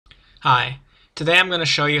Hi, today I'm going to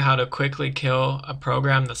show you how to quickly kill a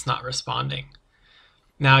program that's not responding.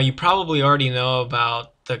 Now you probably already know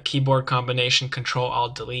about the keyboard combination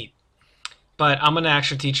CTRL-ALT-DELETE, but I'm going to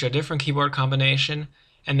actually teach you a different keyboard combination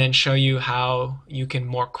and then show you how you can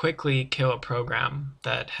more quickly kill a program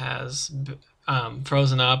that has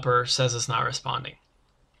frozen up or says it's not responding.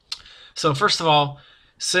 So first of all,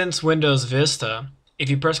 since Windows Vista, if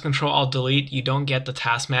you press CTRL-ALT-DELETE, you don't get the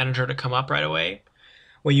task manager to come up right away.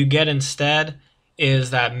 What you get instead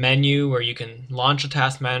is that menu where you can launch a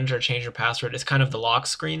task manager, change your password. It's kind of the lock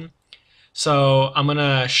screen. So I'm going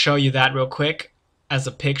to show you that real quick as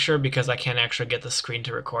a picture because I can't actually get the screen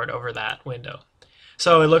to record over that window.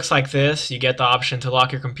 So it looks like this. You get the option to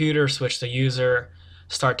lock your computer, switch the user,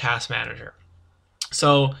 start task manager.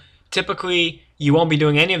 So typically you won't be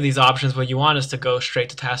doing any of these options. What you want is to go straight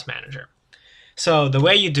to task manager. So the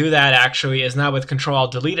way you do that actually is not with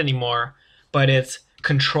CTRL-ALT-DELETE anymore, but it's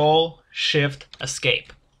Control Shift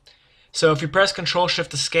Escape. So if you press Control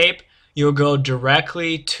Shift Escape, you'll go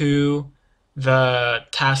directly to the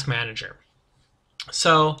task manager.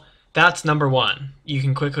 So that's number one. You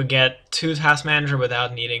can quickly get to task manager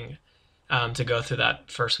without needing to go through that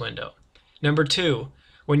first window. Number two,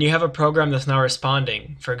 when you have a program that's not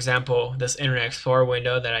responding, for example, this Internet Explorer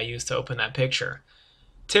window that I used to open that picture,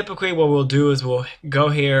 typically what we'll do is we'll go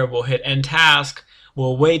here, we'll hit End Task,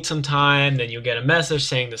 we'll wait some time, then you'll get a message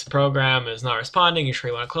saying this program is not responding, you sure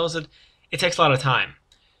you want to close it? It takes a lot of time.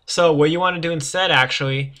 So what you want to do instead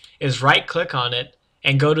actually is right click on it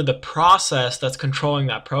and go to the process that's controlling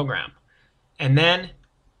that program. And then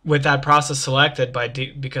with that process selected,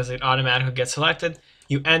 because it automatically gets selected,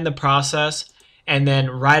 you end the process and then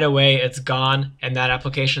right away it's gone and that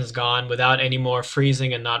application is gone without any more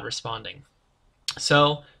freezing and not responding.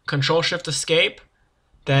 So Control Shift Escape,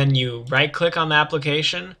 then you right click on the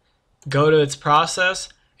application, go to its process,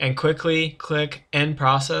 and quickly click End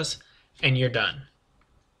Process, and you're done.